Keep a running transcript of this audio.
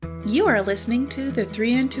You are listening to The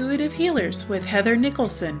Three Intuitive Healers with Heather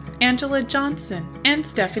Nicholson, Angela Johnson, and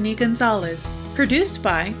Stephanie Gonzalez. Produced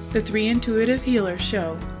by The Three Intuitive Healers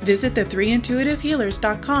Show. Visit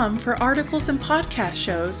the3intuitivehealers.com for articles and podcast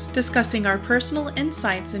shows discussing our personal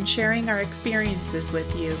insights and sharing our experiences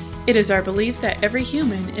with you. It is our belief that every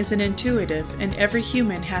human is an intuitive and every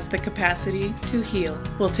human has the capacity to heal.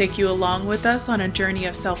 We'll take you along with us on a journey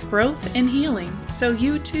of self-growth and healing so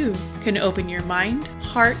you too can open your mind,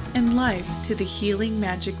 heart, and life to the healing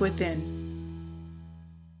magic within.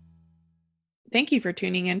 Thank you for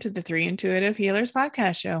tuning in to the Three Intuitive Healers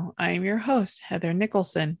podcast show. I am your host, Heather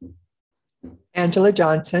Nicholson. Angela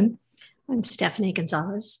Johnson. I'm Stephanie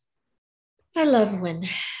Gonzalez. I love when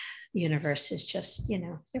the universe is just,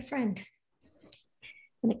 your friend.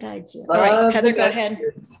 And it guides you. All right, Heather, go ahead.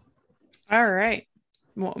 All right.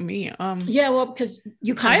 Well, me. Yeah, well, because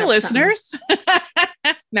you kind Hi, listeners.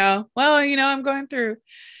 No. Well, I'm going through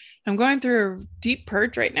a deep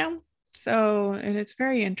purge right now. So, and it's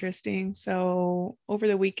very interesting. So over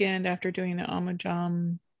the weekend after doing the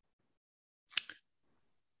Amajam,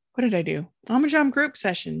 what did I do? Amajam group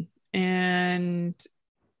session. And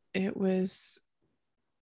it was,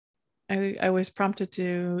 I was prompted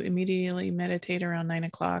to immediately meditate around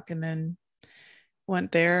 9:00 and then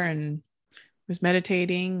went there and was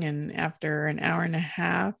meditating. And after an hour and a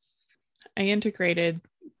half, I integrated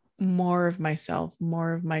more of myself,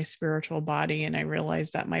 more of my spiritual body. And I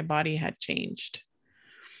realized that my body had changed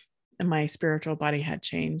and my spiritual body had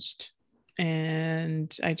changed.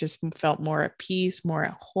 And I just felt more at peace, more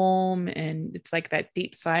at home. And it's like that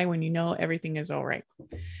deep sigh when you know everything is all right.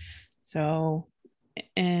 So,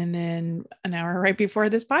 and then an hour right before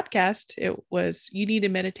this podcast, it was, you need to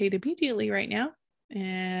meditate immediately right now.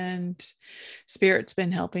 And Spirit's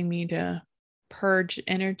been helping me to purge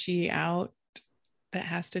energy out that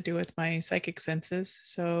has to do with my psychic senses.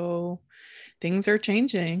 So things are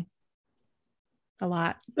changing a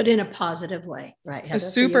lot, but in a positive way, right? Heather, a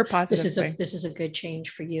super positive way. This is a good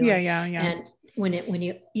change for you. Yeah. And when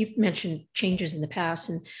you've mentioned changes in the past,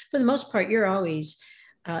 and for the most part, you're always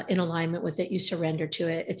in alignment with it. You surrender to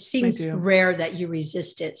it. It seems rare that you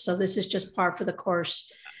resist it. So this is just par for the course.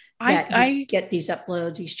 I get these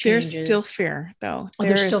uploads, these changes. There's still fear though.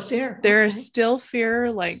 There's still fear. There is still fear.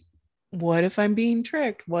 Like, what if I'm being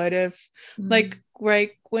tricked? What if like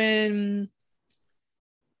when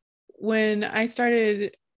I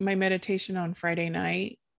started my meditation on Friday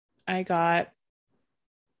night, I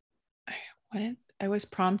was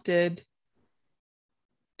prompted,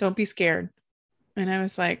 don't be scared. And I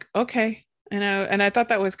was like, okay. And I thought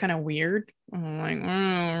that was kind of weird. I'm like,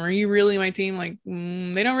 are you really my team? Like,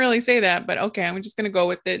 they don't really say that, but okay, I'm just going to go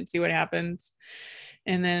with it and see what happens.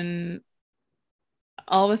 And then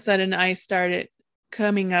all of a sudden I started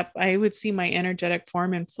coming up. I would see my energetic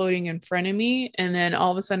form and floating in front of me. And then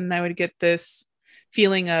all of a sudden I would get this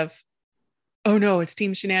feeling of, oh no, it's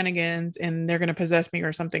team shenanigans and they're going to possess me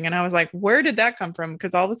or something. And I was like, where did that come from?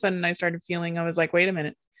 Because all of a sudden I started feeling, I was like, wait a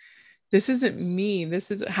minute, this isn't me.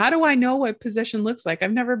 How do I know what possession looks like?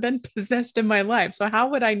 I've never been possessed in my life. So how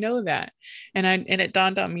would I know that? And it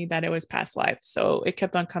dawned on me that it was past life. So it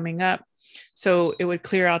kept on coming up. So it would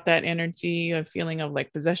clear out that energy of feeling of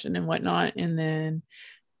like possession and whatnot. And then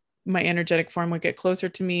my energetic form would get closer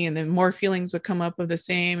to me and then more feelings would come up of the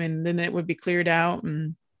same. And then it would be cleared out.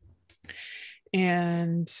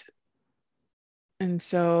 And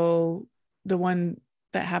so the one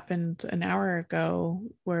that happened an hour ago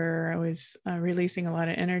where I was releasing a lot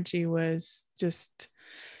of energy was just,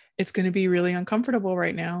 it's going to be really uncomfortable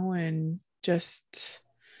right now.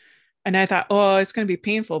 And I thought, oh, it's going to be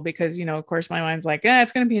painful because, of course my mind's like,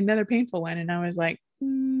 it's going to be another painful one. And I was like,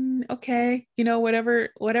 okay,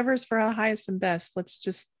 whatever's for our highest and best,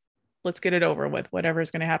 let's get it over with, whatever's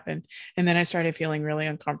going to happen. And then I started feeling really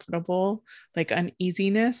uncomfortable, like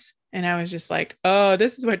uneasiness. And I was just like, oh,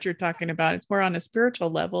 this is what you're talking about. It's more on a spiritual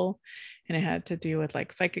level. And it had to do with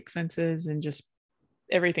like psychic senses and just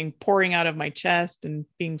everything pouring out of my chest and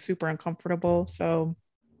being super uncomfortable. So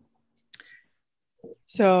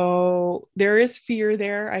there is fear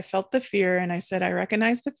there. I felt the fear and I said, I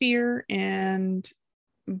recognize the fear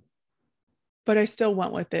but I still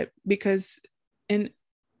went with it because at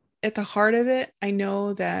the heart of it, I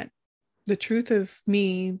know that the truth of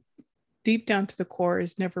me deep down to the core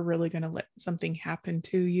is never really going to let something happen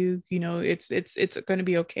to you. It's going to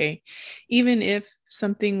be okay. Even if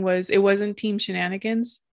it wasn't team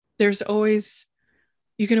shenanigans,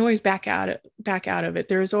 you can always back out of it.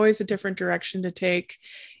 There's always a different direction to take.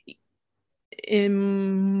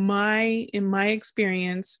 In my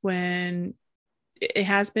experience, when it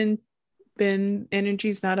has been been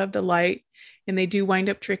energies not of the light, and they do wind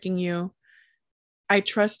up tricking you. I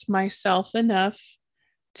trust myself enough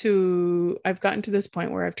I've gotten to this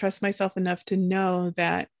point where I've trust myself enough to know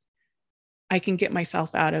that I can get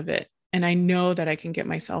myself out of it. And I know that I can get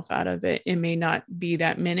myself out of it. It may not be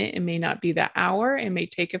that minute, it may not be that hour, it may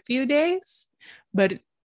take a few days, but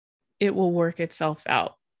it will work itself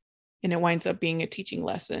out. And it winds up being a teaching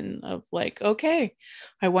lesson of like, okay,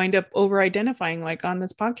 I wind up over identifying, like on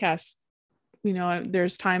this podcast,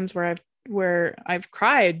 there's times where I've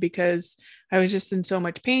cried because I was just in so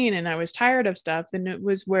much pain and I was tired of stuff. And it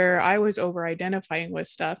was where I was over identifying with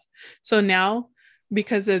stuff. So now,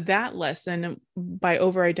 because of that lesson, by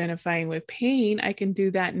over identifying with pain, I can do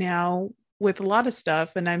that now with a lot of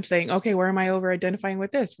stuff. And I'm saying, okay, where am I over identifying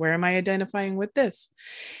with this? Where am I identifying with this?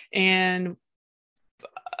 And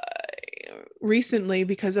recently,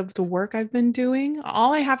 because of the work I've been doing,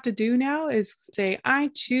 all I have to do now is say,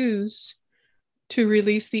 I choose to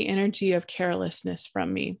release the energy of carelessness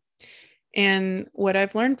from me. And what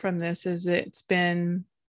I've learned from this is it's been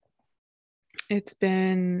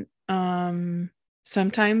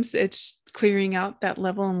sometimes it's clearing out that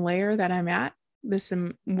level and layer that I'm at,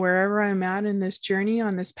 wherever I'm at in this journey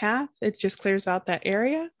on this path, it just clears out that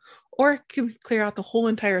area, or it can clear out the whole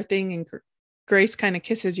entire thing, and Grace kind of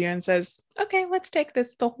kisses you and says, okay, let's take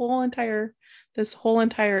this whole entire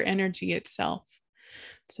energy itself.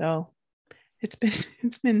 So it's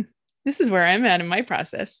been this is where I'm at in my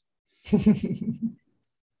process.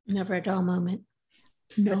 Never a dull moment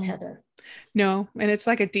with Heather. No. And it's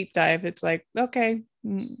like a deep dive. It's like, okay,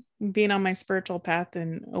 being on my spiritual path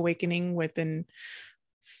and awakening within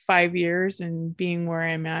 5 years and being where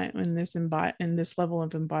I'm at in this level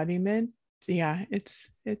of embodiment. So yeah, it's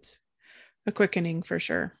a quickening for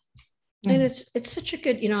sure. And it's such a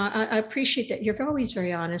good, I appreciate that you're always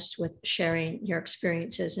very honest with sharing your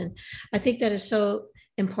experiences. And I think that is so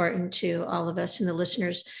important to all of us and the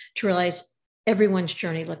listeners to realize everyone's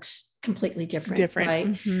journey looks completely different.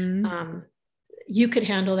 Right? Mm-hmm. You could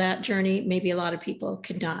handle that journey. Maybe a lot of people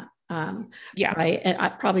could not. Yeah. Right. And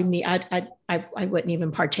I wouldn't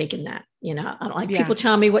even partake in that. I don't like people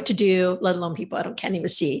telling me what to do, let alone people I can't even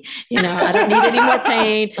see. I don't need any more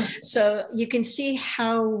pain. So you can see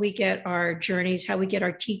how we get our journeys, how we get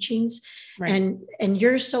our teachings, right. And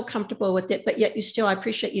you're so comfortable with it, but yet I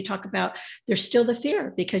appreciate you talk about there's still the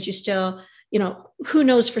fear because you still, who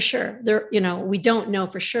knows for sure? We don't know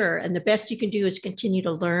for sure. And the best you can do is continue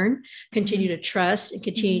to learn, continue to trust, and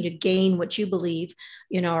continue to gain what you believe,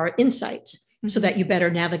 are insights. So that you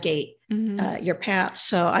better navigate your path.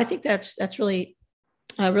 So I think that's really,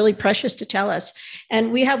 really precious to tell us.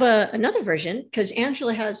 And we have another version because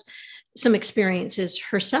Angela has some experiences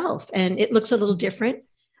herself, and it looks a little different.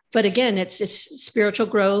 But again, it's spiritual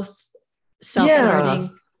growth, self-learning. Yeah.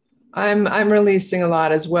 I'm releasing a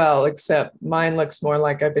lot as well, except mine looks more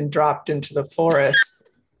like I've been dropped into the forest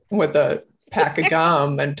with a pack of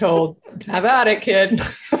gum and told, have at it, kid.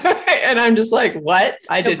 And I'm just like, what?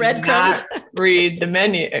 I did not read the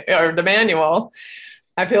menu or the manual.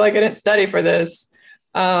 I feel like I didn't study for this.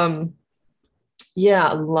 A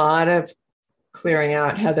lot of clearing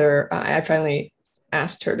out. Heather, I finally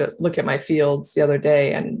asked her to look at my fields the other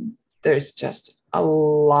day, and there's just a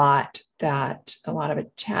lot of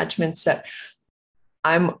attachments that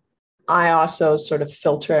I also sort of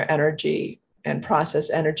filter energy and process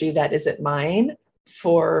energy that isn't mine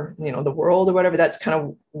for, the world or whatever. That's kind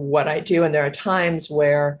of what I do. And there are times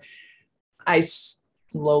where I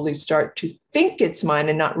slowly start to think it's mine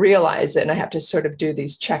and not realize it. And I have to sort of do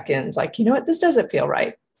these check-ins like, what, this doesn't feel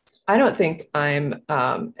right. I don't think I'm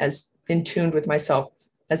as in tune with myself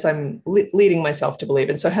as I'm leading myself to believe.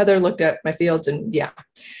 And so Heather looked at my fields and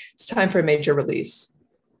it's time for a major release.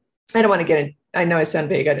 I don't want to get in. I know I sound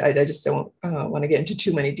vague. I just don't want to get into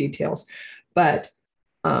too many details, but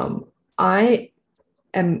I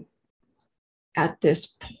am at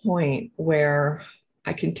this point where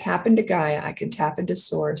I can tap into Gaia, I can tap into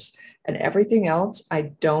Source, and everything else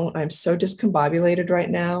I'm so discombobulated right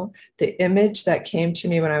now. The image that came to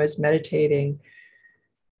me when I was meditating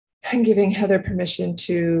and giving Heather permission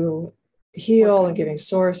to heal and giving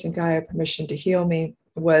Source and Gaia permission to heal me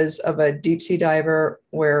was of a deep sea diver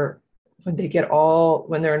where when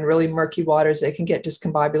they're in really murky waters, they can get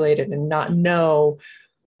discombobulated and not know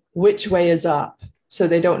which way is up. So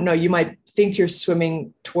they don't know. You might think you're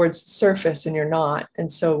swimming towards the surface and you're not. And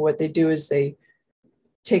so what they do is they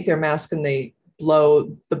take their mask and they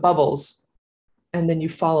blow the bubbles, and then you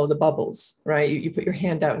follow the bubbles, right? You put your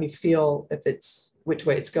hand out and you feel which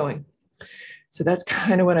way it's going. So that's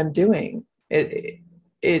kind of what I'm doing.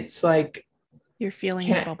 It's like you're feeling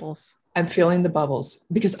the bubbles. I'm feeling the bubbles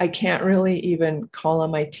because I can't really even call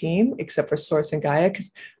on my team except for Source and Gaia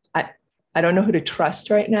because I don't know who to trust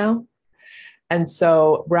right now. And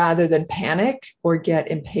so rather than panic or get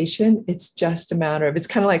impatient, it's just a matter of, it's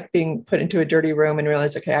kind of like being put into a dirty room and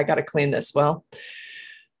realize, okay, I got to clean this. Well,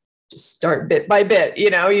 just start bit by bit,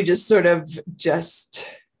 you just sort of just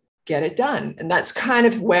get it done. And that's kind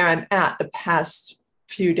of where I'm at the past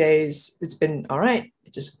few days. It's been all right,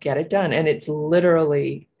 just get it done. And it's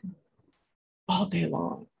literally all day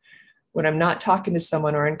long. When I'm not talking to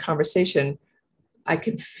someone or in conversation, I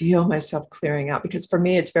can feel myself clearing out because for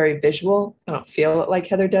me, it's very visual. I don't feel it like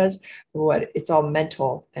Heather does. It's all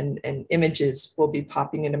mental and images will be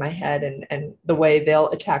popping into my head and the way they'll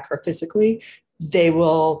attack her physically, they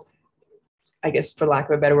will, I guess, for lack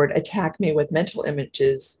of a better word, attack me with mental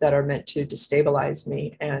images that are meant to destabilize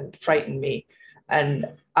me and frighten me. And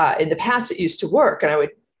in the past, it used to work. And I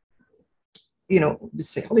would,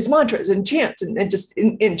 say all these mantras and chants and just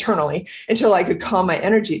internally until I could calm my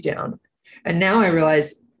energy down. And now I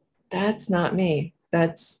realize that's not me.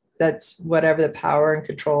 That's whatever the power and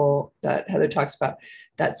control that Heather talks about.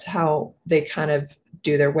 That's how they kind of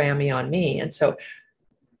do their whammy on me. And so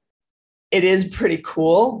it is pretty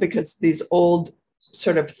cool because these old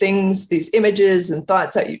sort of things, these images and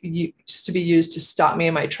thoughts that used to be used to stop me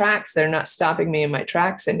in my tracks, they're not stopping me in my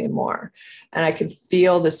tracks anymore. And I can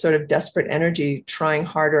feel this sort of desperate energy trying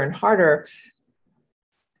harder and harder.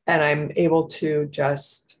 And I'm able to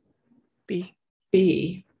just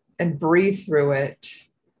be and breathe through it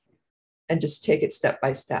and just take it step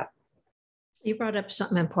by step. You brought up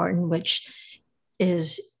something important, which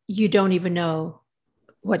is you don't even know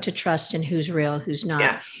what to trust and who's real, who's not.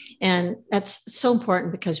 Yeah. And that's so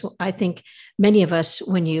important because I think many of us,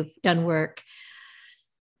 when you've done work,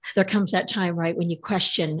 there comes that time, right, when you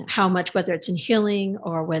question how much, whether it's in healing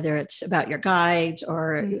or whether it's about your guides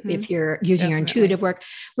or if you're using your intuitive work,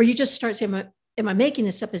 where you just start saying, am I making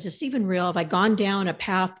this up? Is this even real? Have I gone down a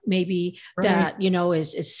path maybe that,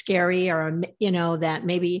 is scary or, that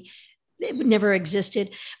maybe it never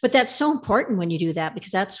existed? But that's so important when you do that,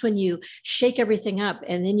 because that's when you shake everything up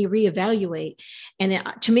and then you reevaluate. And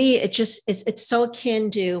to me, it's so akin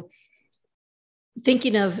to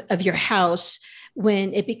thinking of your house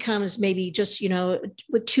when it becomes maybe just,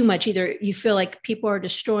 with too much, either you feel like people are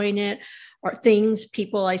destroying it or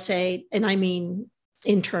people, I say, and I mean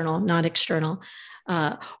internal, not external,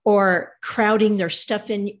 or crowding their stuff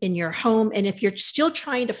in your home. And if you're still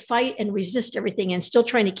trying to fight and resist everything and still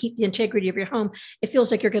trying to keep the integrity of your home, it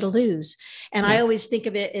feels like you're going to lose. And I always think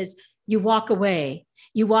of it as you walk away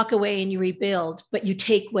and you rebuild, but you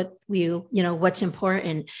take what's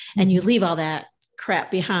important and you leave all that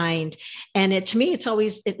crap behind. And to me,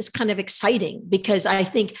 it's kind of exciting because I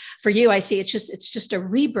think for you, I see it's just a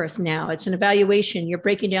rebirth now. It's an evaluation. You're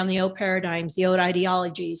breaking down the old paradigms, the old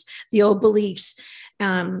ideologies, the old beliefs,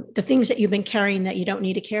 the things that you've been carrying that you don't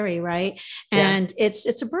need to carry. Right. And it's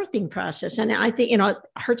a birthing process. And I think, it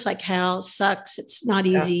hurts like hell, sucks. It's not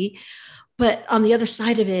easy. But on the other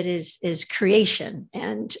side of it is creation.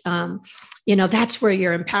 And, that's where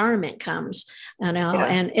your empowerment comes,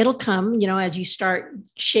 and it'll come, as you start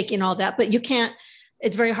shaking all that, but you can't,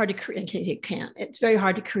 it's very hard to create. It's very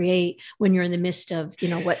hard to create when you're in the midst of,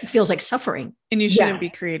 what feels like suffering. And you shouldn't be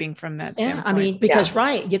creating from that standpoint. I mean, because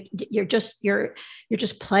you're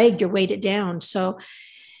just plagued, you're weighted down. So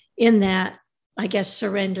in that, I guess,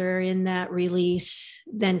 surrender, in that release,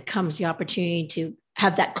 then comes the opportunity to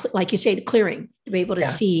have that, like you say, the clearing, to be able to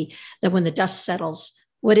see that when the dust settles,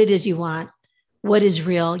 what it is you want, what is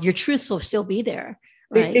real, your truth will still be there,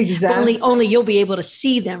 right? Exactly. Only you'll be able to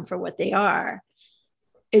see them for what they are.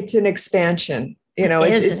 It's an expansion,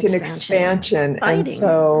 it's an expansion. And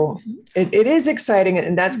so it is exciting.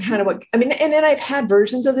 And that's kind of what, I mean, and then I've had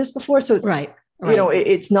versions of this before. So, right.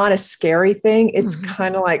 It's not a scary thing. It's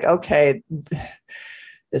kind of like, okay,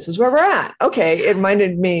 this is where we're at. Okay. It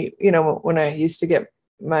reminded me, when I used to get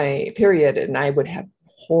my period and I would have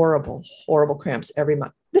horrible, horrible cramps every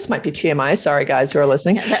month. This might be TMI. Sorry, guys who are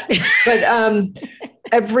listening, but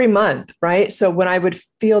every month. Right. So when I would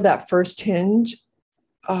feel that first tinge,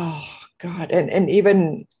 oh God. And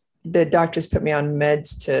even the doctors put me on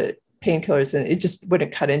meds to painkillers and it just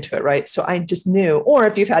wouldn't cut into it. Right. So I just knew, or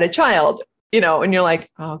if you've had a child, and you're like,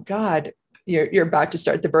 oh God, you're about to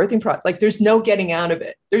start the birthing process. Like there's no getting out of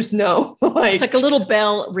it. There's no like, it's like a little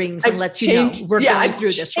bell rings and lets you know we're going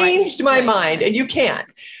through this. I've changed my mind and you can't.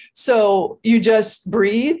 So you just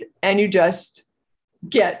breathe and you just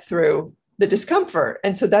get through the discomfort.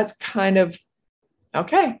 And so that's kind of,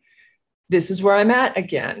 okay, this is where I'm at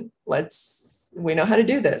again. We know how to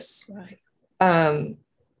do this. Right.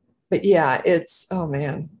 but yeah, it's, oh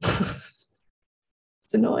man,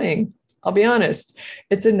 it's annoying. I'll be honest.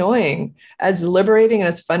 It's annoying. As liberating and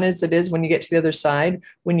as fun as it is when you get to the other side,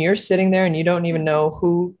 when you're sitting there and you don't even know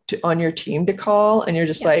who on your team to call, and you're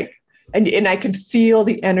just like, and I can feel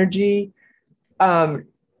the energy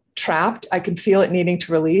trapped. I can feel it needing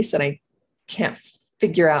to release, and I can't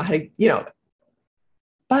figure out how to,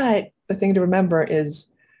 but the thing to remember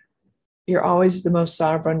is you're always the most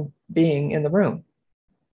sovereign being in the room.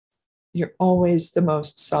 You're always the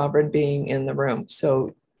most sovereign being in the room.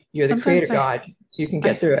 So you're the creator God. You can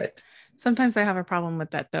get through it. Sometimes I have a problem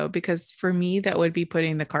with that though, because for me, that would be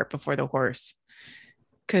putting the cart before the horse.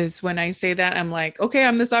 Because when I say that, I'm like, okay,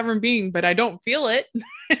 I'm the sovereign being, but I don't feel it.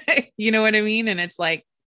 You know what I mean? And it's like,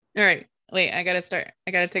 all right, wait, I got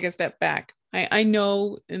to take a step back. I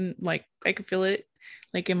know, and like, I can feel it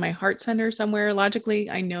like in my heart center somewhere. Logically,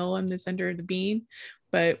 I know I'm the center of the being,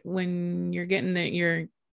 but when you're getting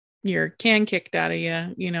your can kicked out of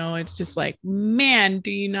you, it's just like, man,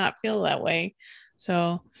 do you not feel that way?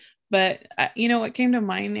 So, but what came to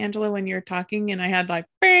mind, Angela, when you're talking and I had like,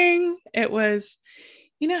 bang, it was,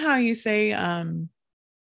 how you say, I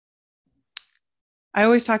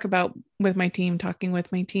always talk about talking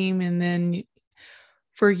with my team. And then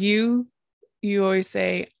for you always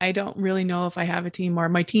say, I don't really know if I have a team, or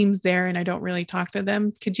my team's there and I don't really talk to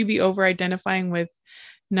them. Could you be over identifying with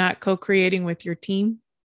not co-creating with your team?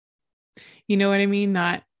 You know what I mean?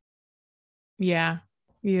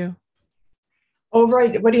 You.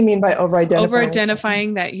 What do you mean by over-identifying?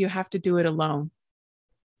 Over-identifying that you have to do it alone.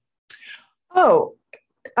 Oh,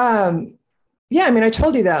 yeah. I mean, I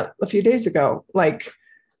told you that a few days ago, like,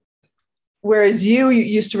 whereas you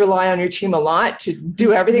used to rely on your team a lot to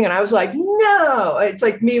do everything. And I was like, no, it's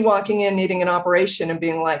like me walking in, needing an operation and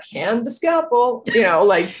being like, hand the scalpel,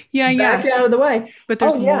 like back out of the way.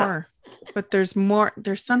 But there's more,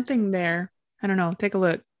 there's something there. I don't know. Take a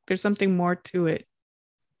look. There's something more to it.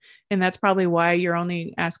 And that's probably why you're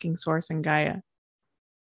only asking Source and Gaia.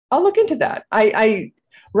 I'll look into that. I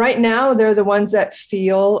right now, they're the ones that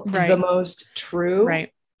feel the most true.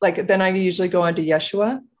 Right. Like, then I usually go on to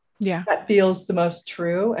Yeshua. Yeah. That feels the most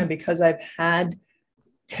true. And because I've had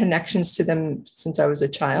connections to them since I was a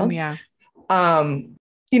child. Yeah.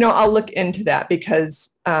 I'll look into that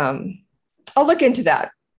because I'll look into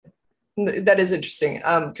that. That is interesting.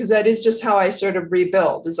 Because that is just how I sort of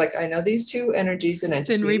rebuild. Is like, I know these two energies and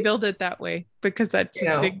entities. Then rebuild it that way, because that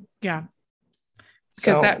just, yeah.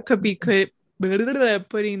 Because that could be putting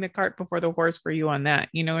the cart before the horse for you on that.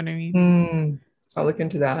 You know what I mean? I'll look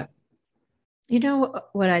into that. You know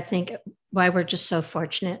what I think, why we're just so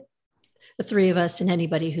fortunate, the three of us and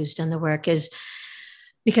anybody who's done the work, is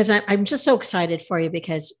because I'm just so excited for you,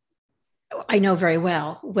 because I know very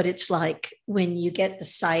well what it's like when you get the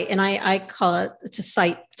sight, and I call it's a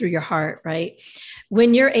sight through your heart, right?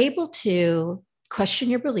 When you're able to question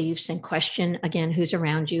your beliefs and question, again, who's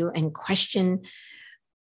around you, and question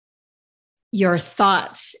your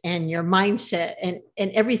thoughts and your mindset and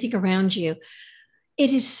everything around you,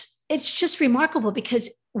 it's just remarkable, because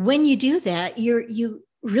when you do that, you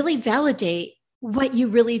really validate what you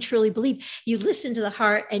really truly believe. You listen to the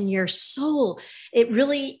heart and your soul. It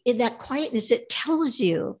really, in that quietness, it tells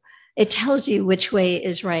you which way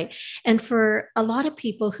is right. And for a lot of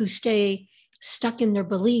people who stay stuck in their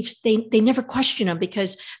beliefs, they never question them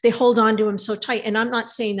because they hold on to them so tight. And I'm not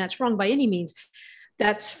saying that's wrong by any means.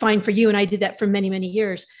 That's fine for you. And I did that for many, many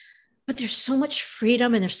years. But there's so much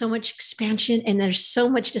freedom and there's so much expansion and there's so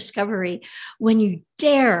much discovery when you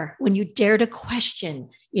dare to question,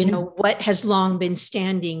 what has long been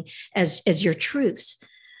standing as your truths.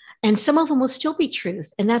 And some of them will still be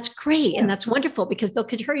truth. And that's great. And that's wonderful because they'll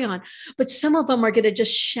carry on. But some of them are going to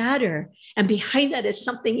just shatter. And behind that is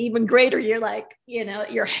something even greater. You're like,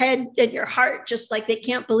 your head and your heart, just like they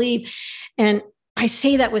can't believe. And I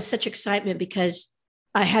say that with such excitement because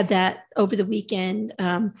I had that over the weekend.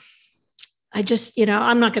 I just,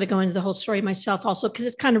 I'm not going to go into the whole story myself also, because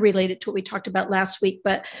it's kind of related to what we talked about last week,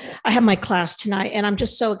 but I have my class tonight and I'm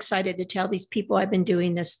just so excited to tell these people I've been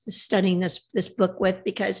doing studying this book with,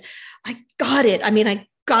 because I got it. I mean, I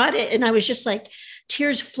got it. And I was just like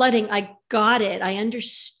tears flooding. I got it. I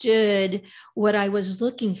understood what I was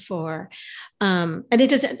looking for. And it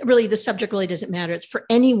doesn't really, the subject really doesn't matter. It's for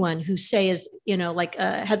anyone who says, like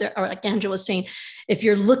Heather or like Angela was saying, if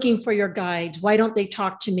you're looking for your guides, why don't they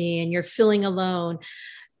talk to me? And you're feeling alone,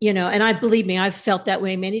 and I believe me, I've felt that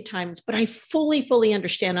way many times, but I fully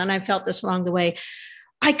understand. And I felt this along the way.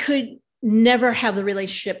 I could never have the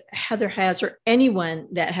relationship Heather has, or anyone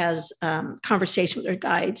that has conversation with their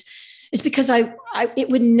guides, It's because it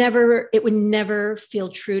would never feel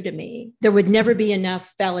true to me. There would never be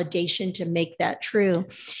enough validation to make that true.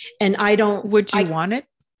 And I don't. Would you want it?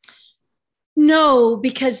 No,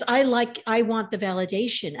 because I want the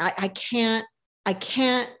validation. I can't,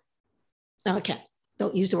 no, I can't.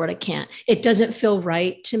 Don't use the word I can't. It doesn't feel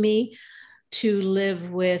right to me to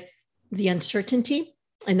live with the uncertainty.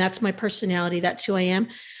 And that's my personality. That's who I am.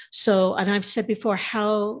 So, and I've said before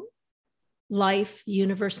how life, the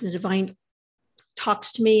universe, and the divine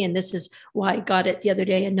talks to me. And this is why I got it the other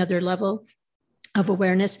day, another level of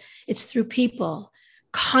awareness. It's through people.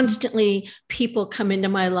 Constantly people come into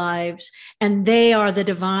my lives and they are the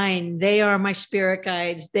divine. They are my spirit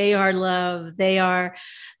guides. They are love. They are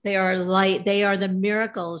light. They are the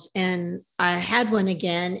miracles. And I had one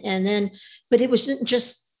again. And then, but it wasn't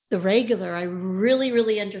just the regular. I really,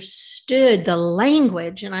 really understood the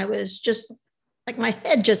language. And I was just like, my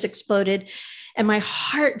head just exploded and my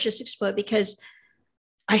heart just exploded because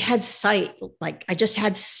I had sight. Like I just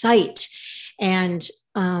had sight. And,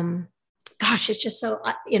 gosh, it's just so,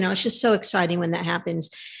 it's just so exciting when that happens.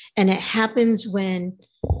 And it happens when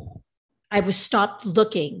I was stopped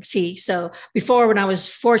looking. See, so before when I was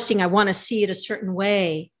forcing, I want to see it a certain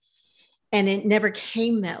way. And it never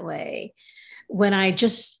came that way. When I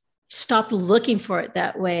just stopped looking for it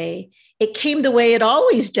that way, it came the way it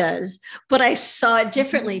always does, but I saw it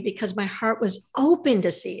differently because my heart was open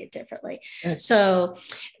to see it differently. So,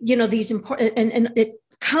 these important, and it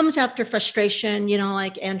comes after frustration,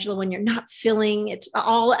 like Angela, when you're not feeling, it's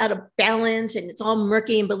all out of balance and it's all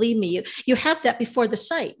murky. And believe me, you have that before the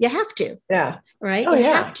sight. You have to. Yeah. Right. You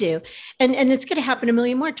have to. And it's going to happen a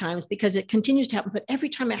million more times because it continues to happen. But every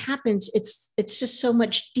time it happens, it's just so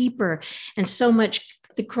much deeper and so much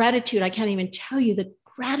the gratitude. I can't even tell you the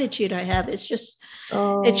gratitude I have. It's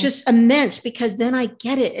just immense because then I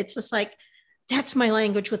get it. It's just like, that's my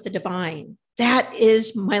language with the divine. That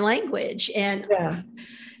is my language. And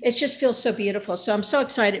it just feels so beautiful. So I'm so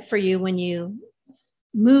excited for you when you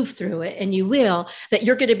move through it, and you will, that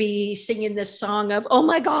you're going to be singing this song of, oh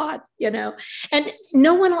my God, and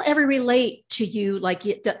no one will ever relate to you like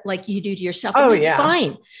you do to yourself. Oh, it's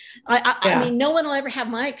fine. I mean, no one will ever have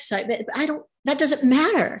my excitement. That doesn't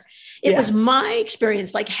matter. It was my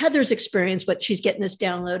experience, like Heather's experience, what she's getting this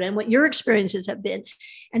download and what your experiences have been.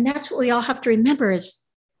 And that's what we all have to remember is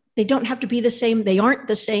they don't have to be the same. They aren't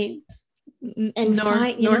the same. And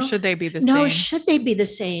nor should they be the same. Nor should they be the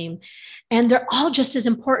same. And they're all just as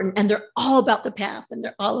important. And they're all about the path. And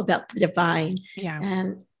they're all about the divine. Yeah.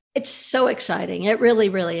 And it's so exciting. It really,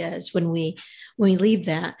 really is when we leave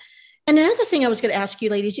that. And another thing I was going to ask you,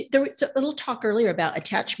 ladies, there was a little talk earlier about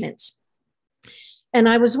attachments. And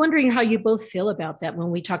I was wondering how you both feel about that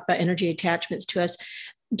when we talk about energy attachments to us.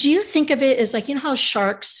 Do you think of it as like, how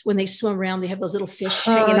sharks, when they swim around, they have those little fish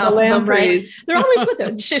hanging off of them, right? They're always with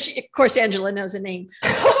them. Of course, Angela knows the name.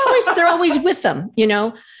 They're always with them,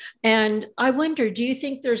 And I wonder, do you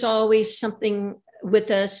think there's always something with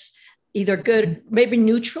us, either good, maybe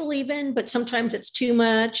neutral even, but sometimes it's too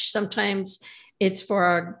much. Sometimes it's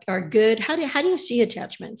for our good. How do you see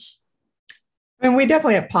attachments? I mean, we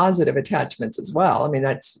definitely have positive attachments as well. I mean,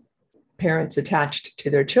 that's parents attached to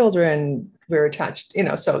their children. We're attached,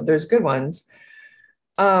 so there's good ones.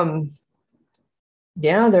 There are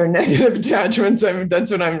negative attachments. I mean,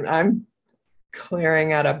 that's what I'm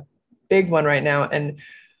clearing out a big one right now. And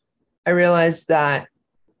I realized that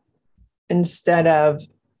instead of,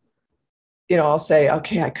 I'll say,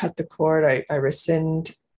 okay, I cut the cord, I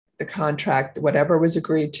rescind the contract, whatever was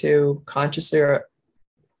agreed to consciously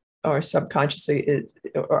or subconsciously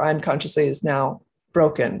or unconsciously is now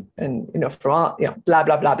broken. And, from all, blah,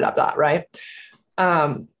 blah, blah, blah, blah. Right.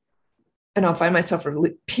 And I'll find myself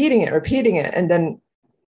repeating it. And then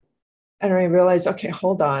I realize, okay,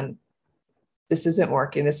 hold on. This isn't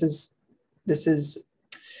working. This is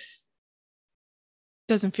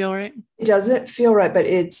doesn't feel right. It doesn't feel right, but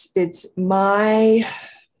it's my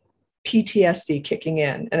PTSD kicking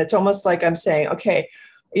in. And it's almost like I'm saying, okay,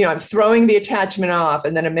 I'm throwing the attachment off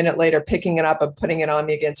and then a minute later picking it up and putting it on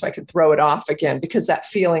me again so I can throw it off again, because that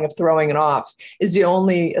feeling of throwing it off is the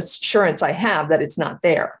only assurance I have that it's not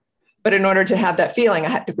there. But in order to have that feeling, I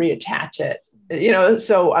had to reattach it,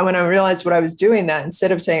 so when I realized what I was doing, that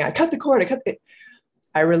instead of saying, I cut the cord,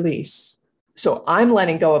 I release. So I'm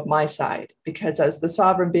letting go of my side, because as the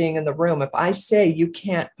sovereign being in the room, if I say you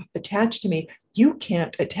can't attach to me, you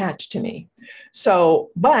can't attach to me.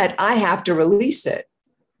 So, but I have to release it.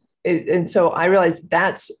 And so I realized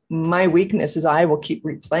that's my weakness, is I will keep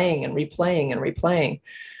replaying and replaying and replaying.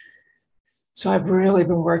 So I've really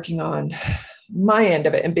been working on my end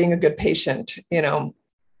of it and being a good patient,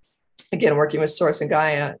 again, working with Source and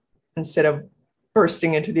Gaia instead of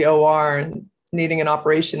bursting into the OR and needing an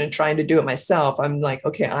operation and trying to do it myself. I'm like,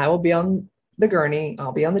 okay, I will be on the gurney.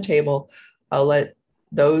 I'll be on the table. I'll let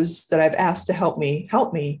those that I've asked to help me,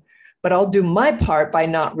 but I'll do my part by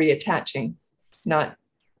not reattaching, not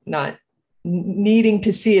needing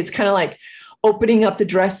to see. It's kind of like opening up the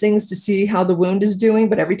dressings to see how the wound is doing.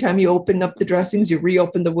 But every time you open up the dressings, you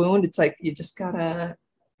reopen the wound. It's like, you just gotta,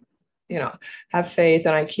 have faith.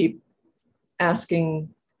 And I keep asking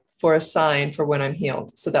for a sign for when I'm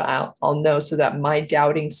healed, so that I'll know, so that my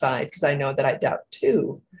doubting side, because I know that I doubt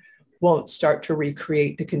too, won't start to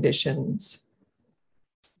recreate the conditions.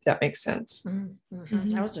 If that makes sense. Mm-hmm.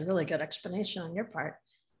 That was a really good explanation on your part.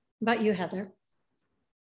 How about you, Heather?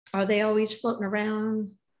 Are they always floating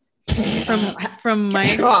around? From my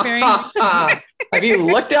experience. Have you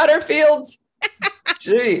looked at our fields?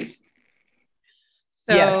 Jeez.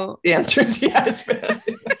 So, yes, the answer is yes.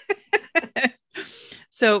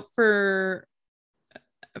 So for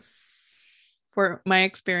my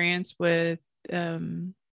experience with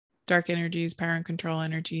dark energies, power and control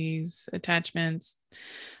energies, attachments,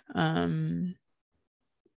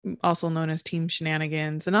 also known as team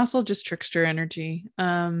shenanigans, and also just trickster energy.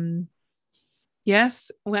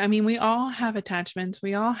 Yes, I mean, we all have attachments.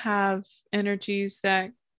 We all have energies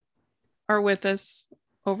that are with us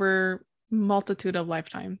over multitude of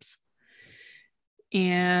lifetimes.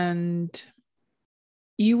 And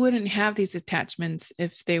you wouldn't have these attachments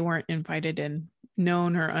if they weren't invited in,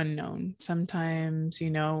 known or unknown. Sometimes,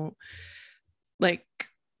 like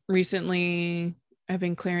recently I've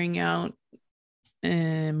been clearing out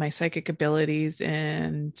my psychic abilities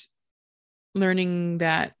and learning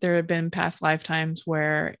that there have been past lifetimes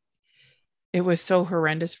where it was so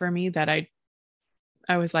horrendous for me that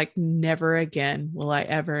I was like, never again will I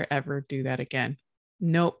ever do that again.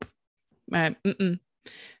 Nope.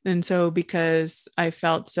 And so because I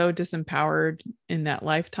felt so disempowered in that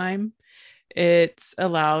lifetime, it's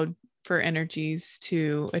allowed for energies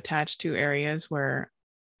to attach to areas where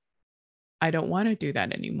I don't want to do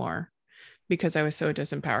that anymore because I was so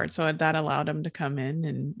disempowered. So that allowed them to come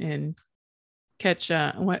in and catch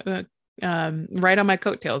right on my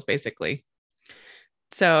coattails, basically.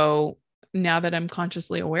 So now that I'm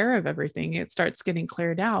consciously aware of everything, it starts getting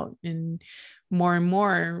cleared out, and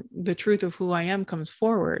more the truth of who I am comes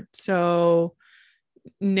forward. So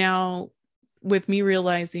now, with me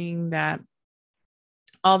realizing that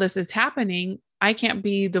all this is happening, I can't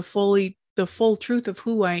be the full truth of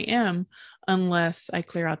who I am unless I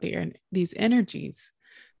clear out these energies.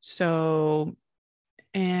 So,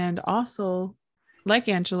 and also, like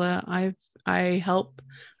Angela, I help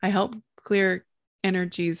clear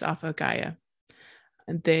energies off of Gaia.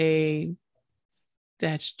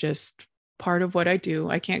 That's just part of what I do.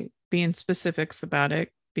 I can't be in specifics about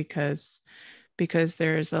it because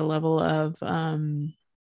there's a level of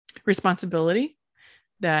responsibility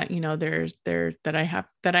that that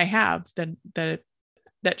I have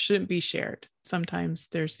that shouldn't be shared. Sometimes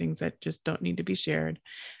there's things that just don't need to be shared,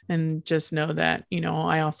 and just know that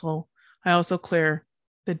I also clear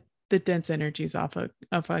the dense energies off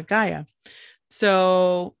of Gaia.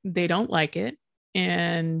 So they don't like it,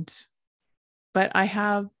 but I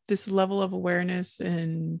have this level of awareness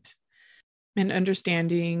and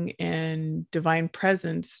understanding and divine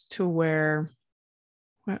presence to where,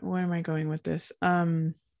 where am I going with this?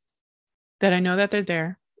 That I know that they're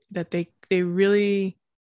there, that they really,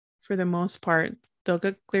 for the most part, they'll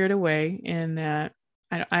get cleared away, and that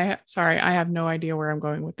I have no idea where I'm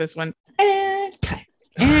going with this one.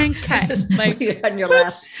 And cut. Like on your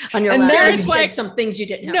last, you said some things you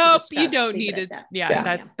didn't have to discuss. You don't need it.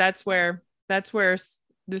 That's where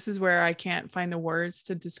this is where I can't find the words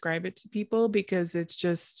to describe it to people, because it's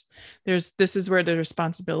just this is where the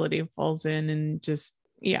responsibility falls in, and just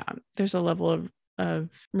there's a level of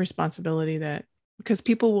responsibility that, because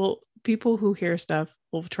people who hear stuff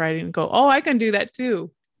will try to go, oh, I can do that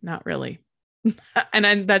too. Not really.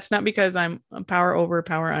 And that's not because I'm power over,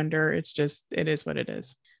 power under. It's just, it is what it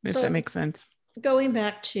is. If that makes sense. Going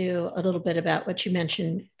back to a little bit about what you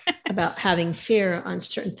mentioned about having fear on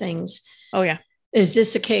certain things. Oh yeah. Is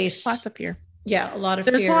this a case? Lots of fear. Yeah. A lot of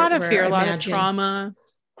There's fear. a lot of fear, a lot of trauma.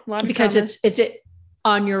 Because it's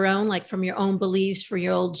on your own, like from your own beliefs, for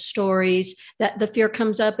your old stories, that the fear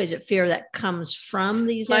comes up. Is it fear that comes from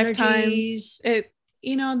these lifetimes?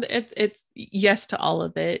 It's yes to all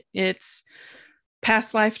of it. It's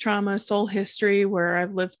past life trauma, soul history, where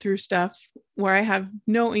I've lived through stuff where I have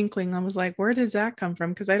no inkling. I was like, where does that come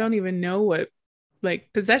from? Because I don't even know what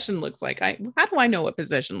like possession looks like. How do I know what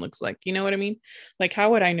possession looks like? You know what I mean? Like,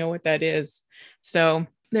 how would I know what that is? So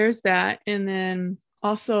there's that. And then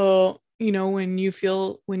also, when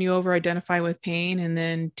you over identify with pain and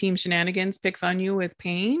then Team Shenanigans picks on you with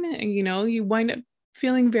pain, you wind up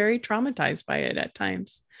feeling very traumatized by it at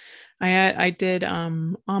times. I did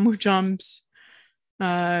Amujam's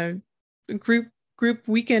group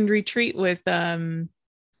weekend retreat with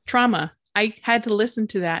trauma. I had to listen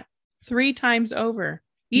to that 3 times over.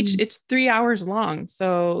 It's 3 hours long.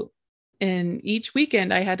 So in each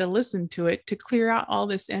weekend, I had to listen to it to clear out all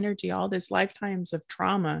this energy, all this lifetimes of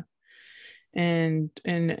trauma and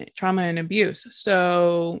trauma and abuse.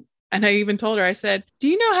 So, and I even told her, I said, do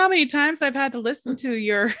you know how many times I've had to listen to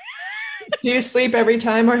your... Do you sleep every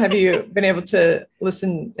time, or have you been able to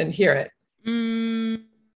listen and hear it?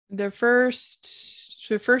 The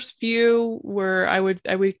first few were,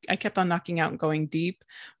 I kept on knocking out and going deep,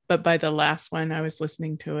 but by the last one, I was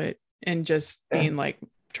listening to it and just being like,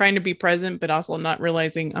 trying to be present, but also not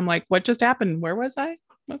realizing, I'm like, what just happened? Where was I?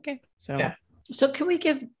 Okay. So, So can we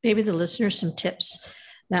give maybe the listeners some tips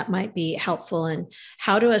that might be helpful in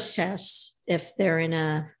how to assess if they're in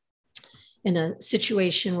a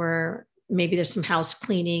situation where maybe there's some house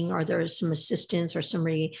cleaning or there's some assistance or some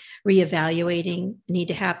reevaluating need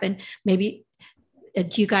to happen? Maybe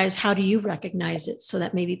do you guys, how do you recognize it so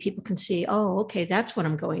that maybe people can see, oh, okay, that's what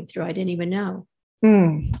I'm going through. I didn't even know.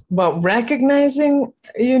 Well, recognizing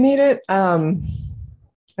you need it,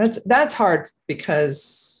 that's hard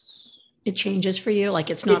because it changes for you.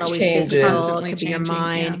 Like it's not always physical. It could be your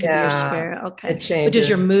mind, it could be your spirit. Okay. But does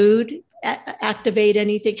your mood activate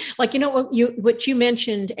anything? Like, what you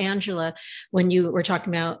mentioned, Angela, when you were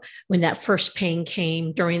talking about when that first pain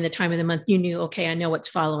came during the time of the month, you knew, okay, I know what's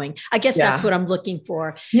following. I guess that's what I'm looking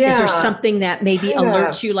for. Is there something that maybe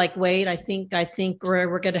alerts you like, wait, I think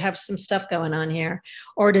we're going to have some stuff going on here?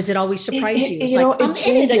 Or does it always surprise you? It's like, I'm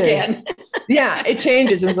in it again. Yeah, it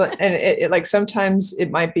changes. And like sometimes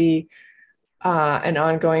it might be an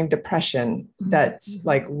ongoing depression that's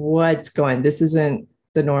like, this isn't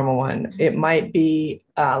the normal one. It might be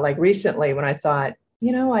like recently when I thought,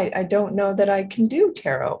 I don't know that I can do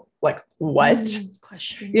tarot. Like what?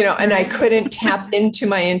 And I couldn't tap into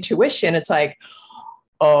my intuition. It's like,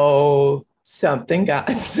 oh,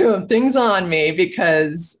 something's on me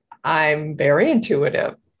because I'm very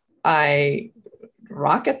intuitive. I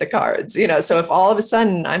rock at the cards, so if all of a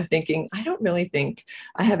sudden I'm thinking, I don't really think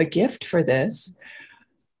I have a gift for this,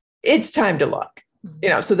 it's time to look.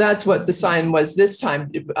 So that's what the sign was this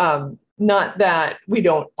time. Not that we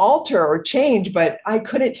don't alter or change, but I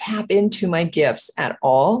couldn't tap into my gifts at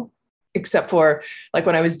all, except for like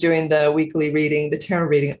when I was doing the weekly reading, the tarot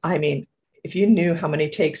reading. I mean, if you knew how many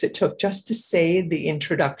takes it took just to say the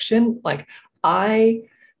introduction, like I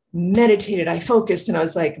meditated, I focused, and I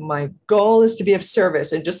was like, my goal is to be of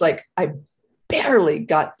service. And just like, I barely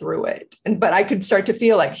got through it. But I could start to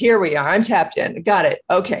feel like, here we are, I'm tapped in, got it.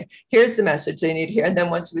 Okay, here's the message they need to hear. And then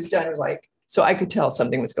once it was done, it was like, so I could tell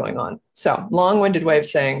something was going on. So long-winded way of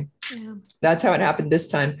saying, that's how it happened this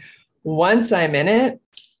time. Once I'm in it,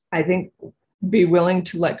 I think be willing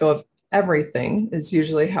to let go of everything is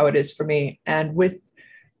usually how it is for me. And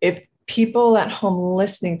if people at home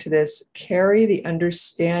listening to this carry the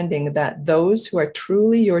understanding that those who are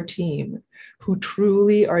truly your team, who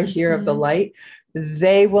truly are here of the light,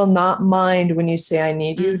 they will not mind when you say, I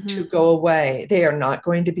need you to go away. They are not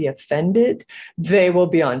going to be offended. They will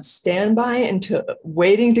be on standby until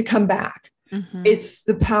waiting to come back. It's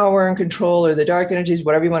the power and control or the dark energies,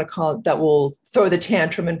 whatever you want to call it, that will throw the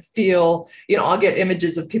tantrum and feel, I'll get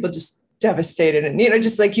images of people just devastated and,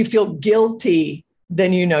 just like you feel guilty,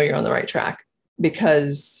 then you're on the right track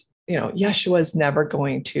because, Yeshua is never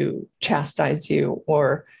going to chastise you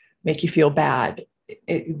or make you feel bad.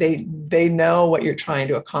 They know what you're trying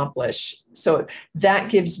to accomplish. So that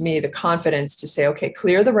gives me the confidence to say, okay,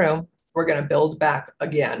 clear the room. We're going to build back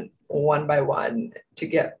again, one by one to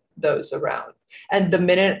get those around. And the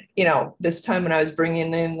minute, this time when I was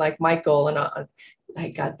bringing in like Michael and I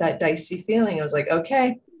got that dicey feeling, I was like,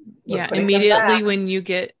 okay. Yeah. Immediately when you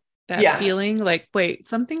get that feeling like, wait,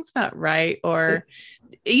 something's not right. Or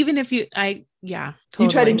even if totally. You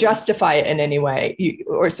try to justify it in any way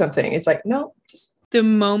or something. It's like, no, just the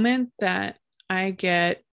moment that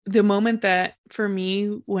for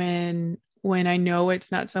me, when I know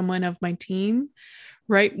it's not someone of my team,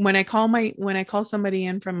 right. When I call somebody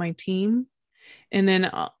in from my team and then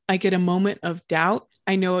I get a moment of doubt,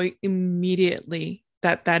 I know immediately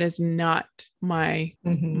that is not my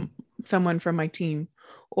someone from my team,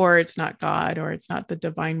 or it's not God, or it's not the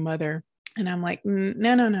Divine Mother. And I'm like,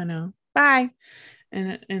 no, bye.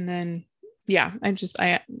 And then,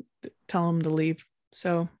 I tell them to leave.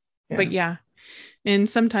 So, but And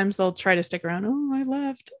sometimes they'll try to stick around. Oh, I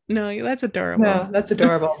left. No, that's adorable. No, that's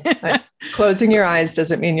adorable. Closing your eyes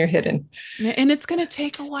doesn't mean you're hidden. And it's going to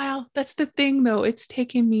take a while. That's the thing, though. It's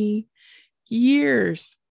taken me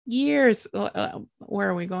years. Where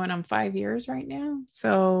are we going on 5 years right now?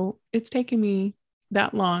 So it's taken me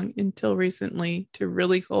that long until recently to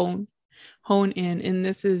really hone in. And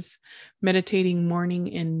this is meditating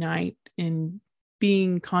morning and night and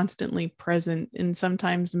being constantly present. And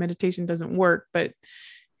sometimes meditation doesn't work, but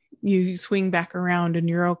you swing back around and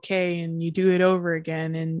you're okay, and you do it over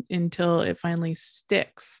again and until it finally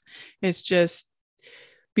sticks. It's just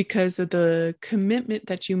because of the commitment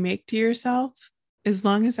that you make to yourself. As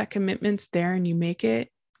long as that commitment's there and you make it,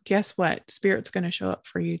 guess what? Spirit's going to show up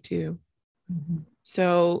for you too. Mm-hmm.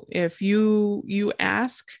 So if you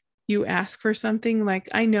ask for something, like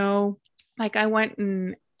I know, like I went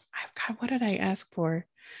and God, what did I ask for?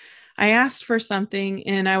 I asked for something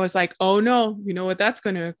and I was like, oh no, you know what that's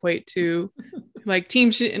going to equate to? Like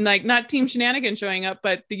not team shenanigans showing up,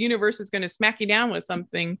 but the universe is going to smack you down with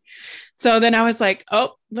something. So then I was like,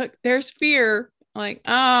 oh, look, there's fear. Like,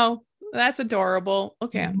 oh, that's adorable.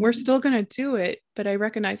 Okay, we're still going to do it. But I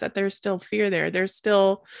recognize that there's still fear there. There's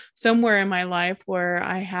still somewhere in my life where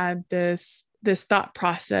I had this thought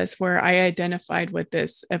process where I identified with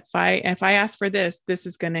this. If I ask for this, this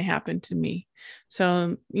is going to happen to me.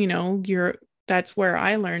 So, you know, that's where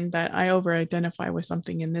I learned that I over-identify with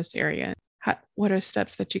something in this area. What are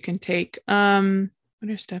steps that you can take? What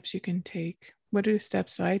are steps you can take? What are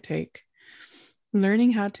steps do I take?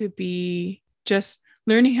 Learning how to be just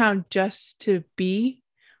to be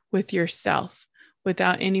with yourself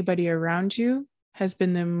without anybody around you has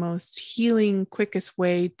been the most healing, quickest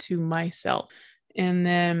way to myself. And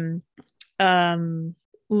then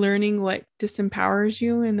learning what disempowers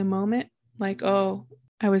you in the moment, like, oh,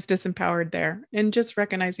 I was disempowered there, and just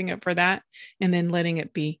recognizing it for that and then letting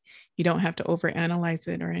it be. You don't have to overanalyze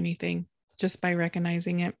it or anything, just by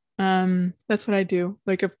recognizing it. That's what I do.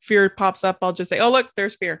 Like if fear pops up, I'll just say, oh, look,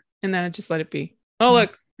 there's fear. And then I just let it be. Oh,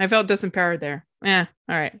 look, I felt disempowered there. All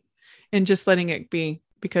right. And just letting it be,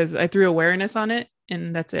 because I threw awareness on it,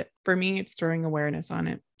 and that's it. For me, it's throwing awareness on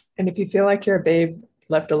it. And if you feel like you're a babe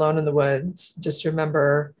left alone in the woods, just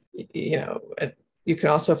remember, you know, you can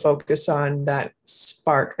also focus on that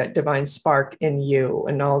spark, that divine spark in you.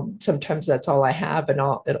 And sometimes that's all I have, and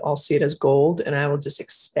I'll see it as gold, and I will just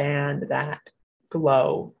expand that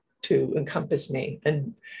glow to encompass me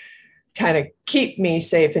and kind of keep me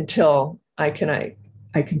safe until I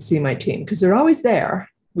can see my team, because they're always there.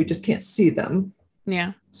 We just can't see them.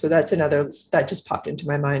 Yeah. So that's another that just popped into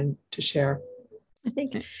my mind to share. I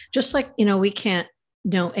think just like, you know, we can't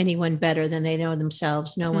know anyone better than they know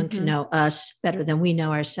themselves. No one can know us better than we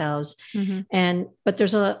know ourselves. But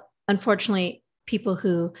there's unfortunately people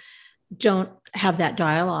who don't have that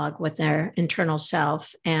dialogue with their internal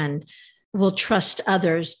self and will trust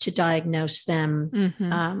others to diagnose them.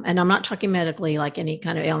 And I'm not talking medically, like any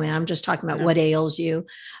kind of ailment. I'm just talking about what ails you,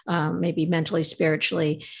 maybe mentally,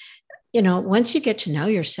 spiritually. You know, once you get to know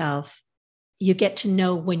yourself, you get to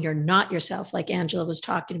know when you're not yourself, like Angela was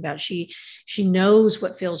talking about. She knows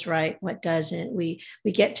what feels right, what doesn't. We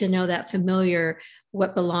get to know that familiar,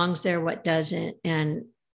 what belongs there, what doesn't. And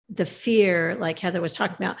the fear, like Heather was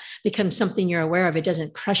talking about, becomes something you're aware of. It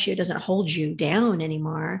doesn't crush you. It doesn't hold you down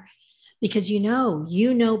anymore, because you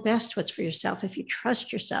know best what's for yourself. If you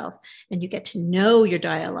trust yourself and you get to know your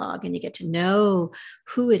dialogue and you get to know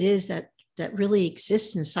who it is that really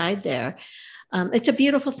exists inside there, it's a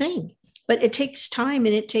beautiful thing. But it takes time,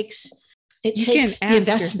 and it takes the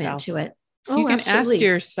investment to it. Oh, you can absolutely ask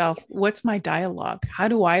yourself, what's my dialogue? How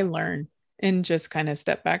do I learn? And just kind of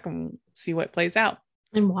step back and see what plays out.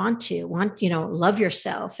 And want to love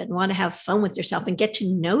yourself and want to have fun with yourself and get to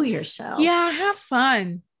know yourself. Yeah, have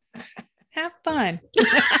fun. Have fun.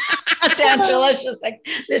 That's Angela's just like,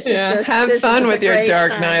 this is just have fun with your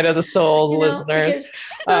dark night of the souls, listeners.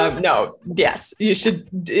 No, yes, you should.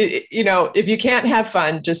 If you can't have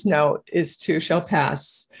fun, just know is too shall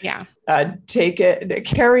pass. Yeah. Take it,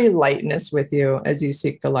 carry lightness with you as you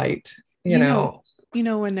seek the light. You know,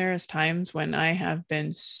 when there's times when I have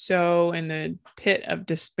been so in the pit of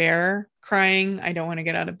despair, crying, I don't want to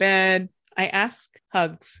get out of bed. I ask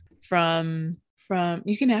hugs from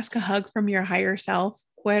you can ask a hug from your higher self,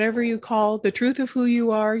 whatever you call the truth of who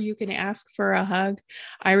you are. You can ask for a hug.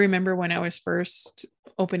 I remember when I was first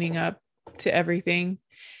opening up to everything,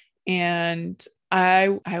 and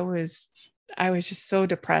I was just so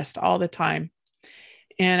depressed all the time,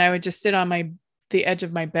 and I would just sit on the edge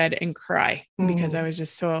of my bed and cry because I was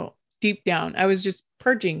just so deep down. I was just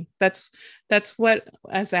purging. That's what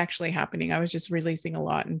is actually happening. I was just releasing a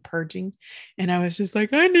lot and purging. And I was just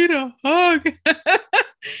like, I need a hug.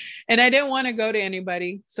 And I didn't want to go to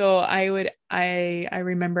anybody. So I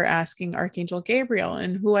remember asking Archangel Gabriel,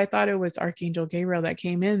 and who I thought it was Archangel Gabriel that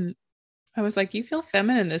came in. I was like, you feel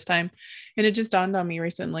feminine this time. And it just dawned on me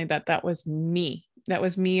recently that was me. That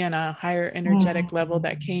was me on a higher energetic level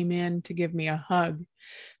that came in to give me a hug.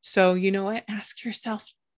 So you know what? Ask yourself,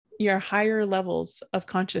 your higher levels of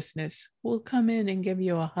consciousness will come in and give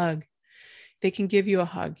you a hug. They can give you a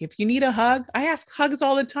hug. If you need a hug, I ask hugs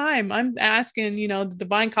all the time. I'm asking, the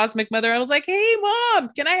divine cosmic mother. I was like, hey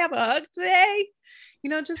mom, can I have a hug today?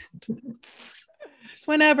 Just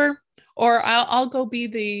whenever. Or I'll go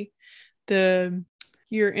be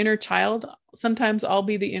your inner child. Sometimes I'll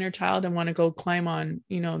be the inner child and want to go climb on,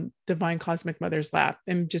 divine cosmic mother's lap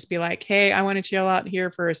and just be like, hey, I want to chill out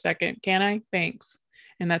here for a second. Can I? Thanks.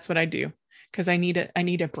 And that's what I do, because I need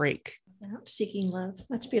a break. Seeking love.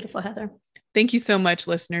 That's beautiful, Heather. Thank you so much,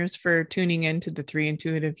 listeners, for tuning in to the Three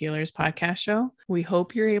Intuitive Healers podcast show. We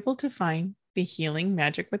hope you're able to find the healing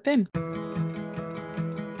magic within.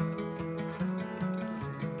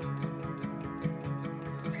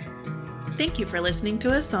 Thank you for listening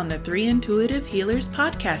to us on the Three Intuitive Healers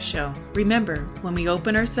podcast show. Remember, when we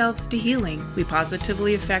open ourselves to healing, we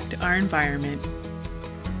positively affect our environment.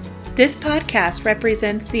 This podcast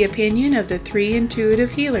represents the opinion of the Three Intuitive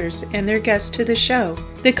Healers and their guests to the show.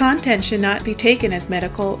 The content should not be taken as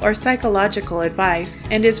medical or psychological advice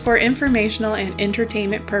and is for informational and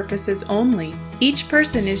entertainment purposes only. Each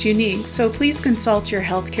person is unique, so please consult your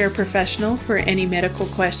healthcare professional for any medical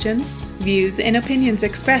questions. Views and opinions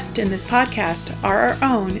expressed in this podcast are our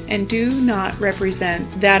own and do not represent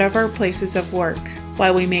that of our places of work.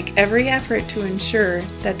 While we make every effort to ensure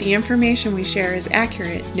that the information we share is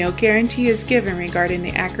accurate, no guarantee is given regarding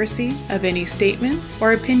the accuracy of any statements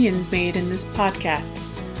or opinions made in this podcast.